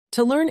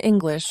To learn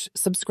English,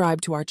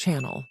 subscribe to our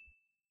channel.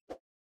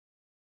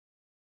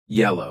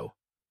 Yellow.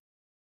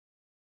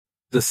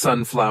 The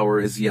sunflower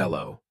is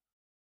yellow.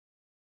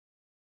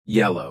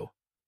 Yellow.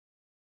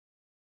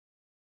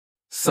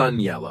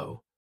 Sun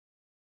yellow.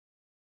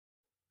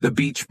 The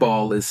beach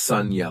ball is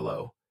sun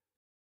yellow.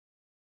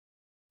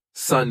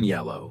 Sun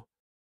yellow.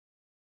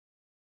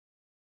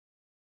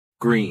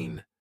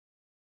 Green.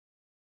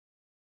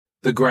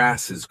 The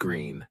grass is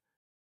green.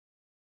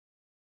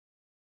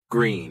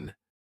 Green.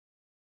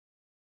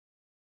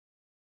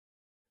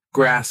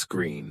 Grass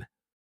green.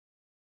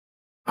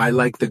 I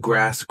like the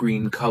grass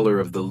green color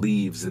of the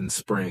leaves in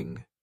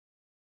spring.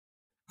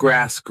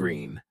 Grass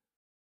green.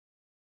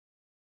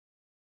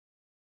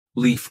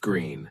 Leaf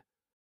green.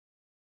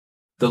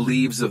 The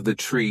leaves of the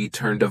tree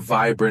turned a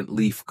vibrant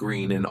leaf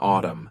green in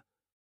autumn.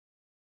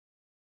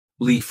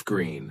 Leaf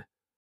green.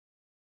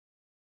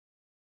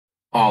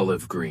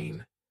 Olive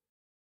green.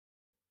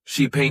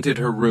 She painted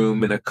her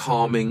room in a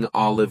calming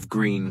olive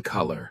green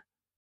color.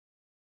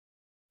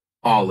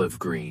 Olive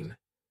green.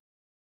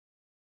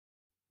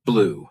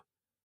 Blue.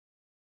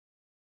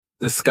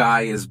 The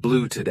sky is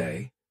blue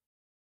today.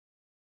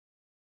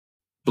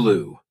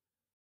 Blue.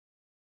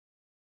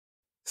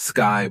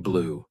 Sky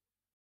blue.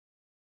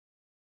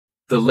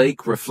 The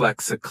lake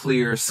reflects a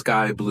clear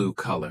sky blue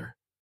color.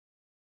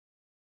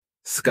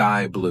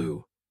 Sky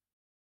blue.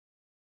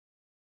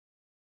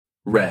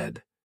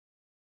 Red.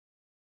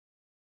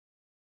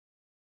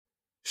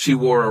 She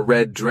wore a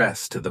red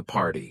dress to the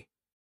party.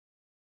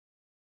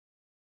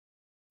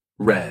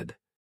 Red.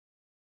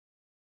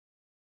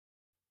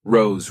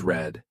 Rose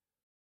red.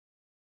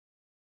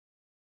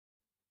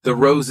 The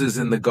roses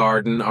in the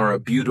garden are a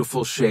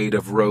beautiful shade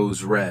of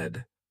rose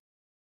red.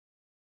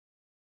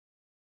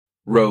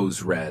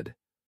 Rose red.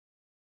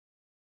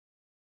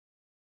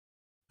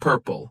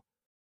 Purple.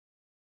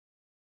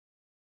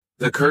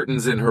 The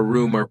curtains in her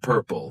room are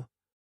purple.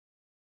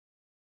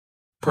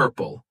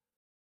 Purple.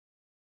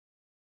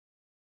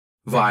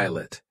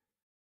 Violet.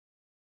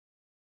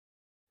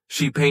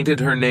 She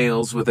painted her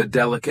nails with a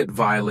delicate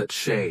violet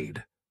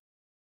shade.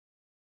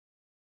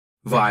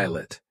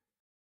 Violet.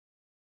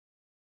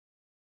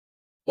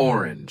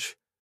 Orange.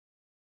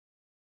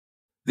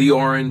 The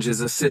orange is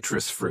a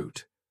citrus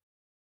fruit.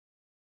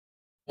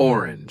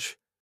 Orange.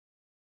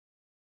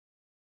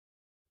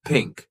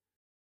 Pink.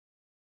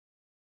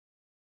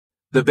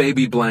 The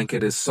baby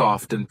blanket is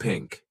soft and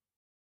pink.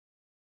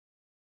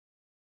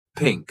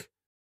 Pink.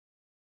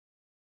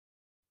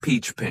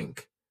 Peach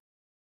pink.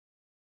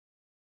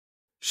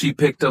 She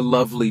picked a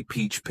lovely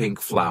peach pink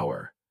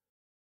flower.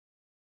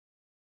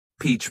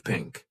 Peach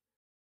pink.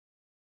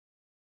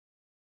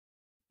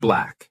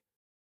 Black.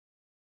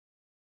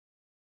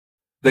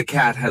 The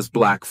cat has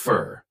black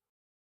fur.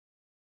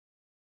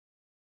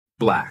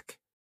 Black.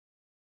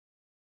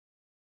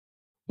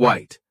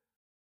 White.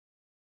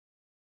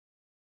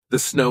 The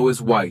snow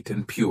is white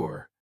and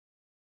pure.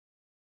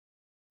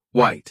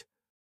 White.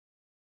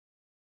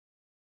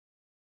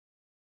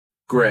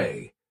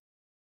 Gray.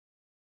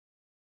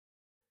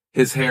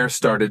 His hair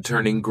started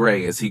turning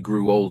gray as he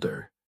grew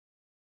older.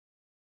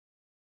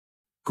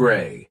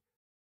 Gray.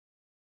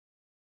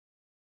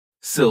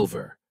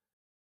 Silver.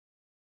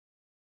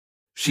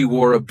 She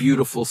wore a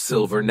beautiful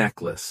silver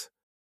necklace.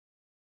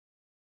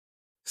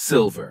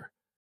 Silver.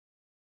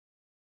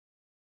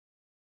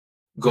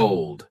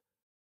 Gold.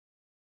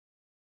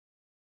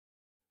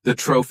 The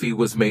trophy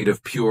was made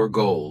of pure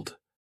gold.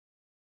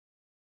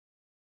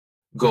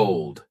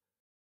 Gold.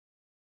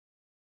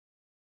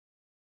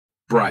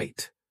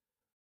 Bright.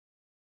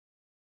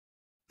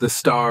 The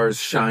stars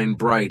shine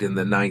bright in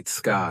the night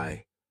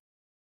sky.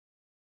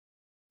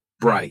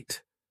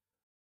 Bright.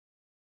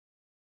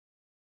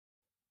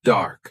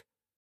 Dark.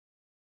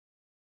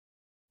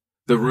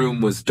 The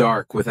room was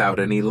dark without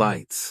any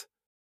lights.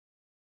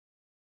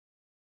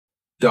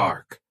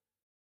 Dark.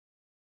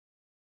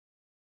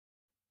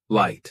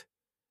 Light.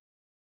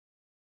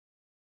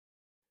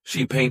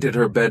 She painted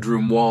her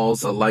bedroom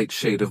walls a light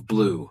shade of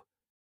blue.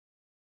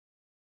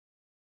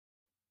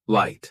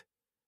 Light.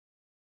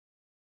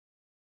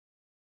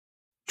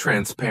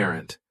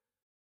 Transparent.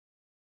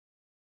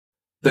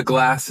 The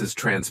glass is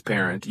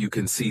transparent, you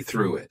can see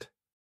through it.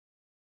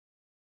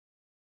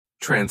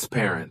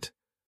 Transparent.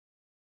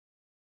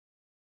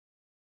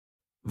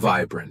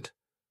 Vibrant.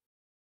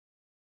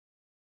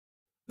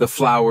 The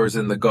flowers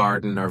in the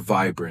garden are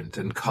vibrant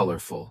and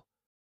colorful.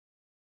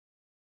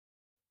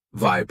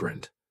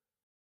 Vibrant.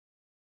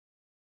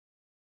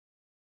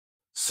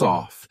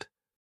 Soft.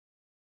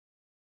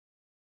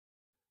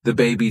 The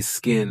baby's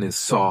skin is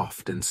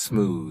soft and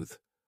smooth.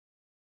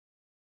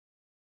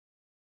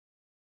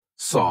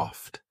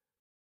 Soft.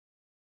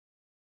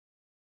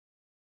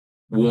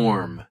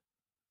 Warm.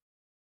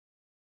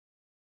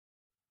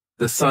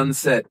 The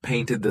sunset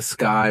painted the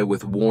sky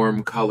with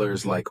warm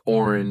colors like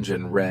orange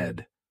and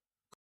red.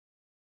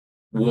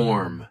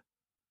 Warm.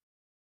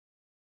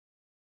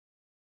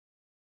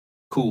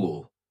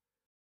 Cool.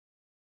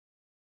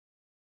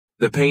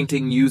 The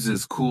painting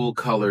uses cool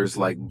colors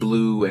like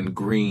blue and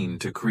green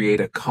to create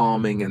a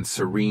calming and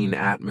serene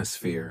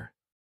atmosphere.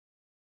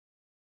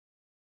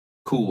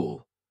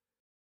 Cool.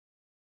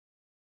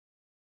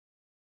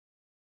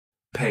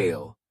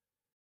 Pale.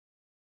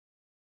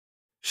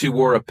 She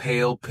wore a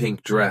pale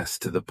pink dress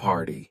to the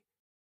party.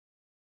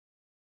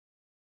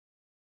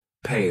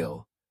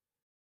 Pale.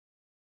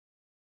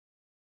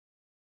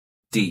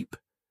 Deep.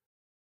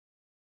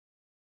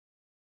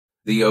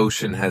 The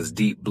ocean has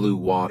deep blue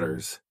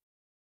waters.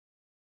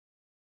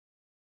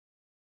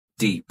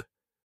 Deep.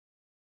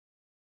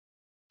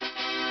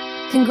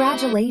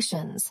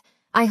 Congratulations!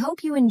 I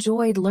hope you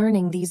enjoyed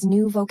learning these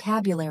new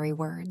vocabulary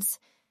words.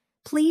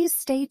 Please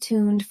stay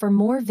tuned for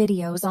more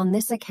videos on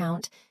this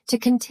account to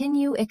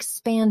continue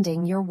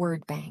expanding your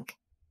word bank.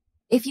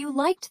 If you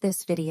liked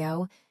this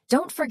video,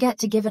 don't forget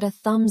to give it a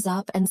thumbs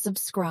up and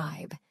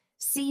subscribe.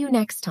 See you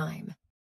next time.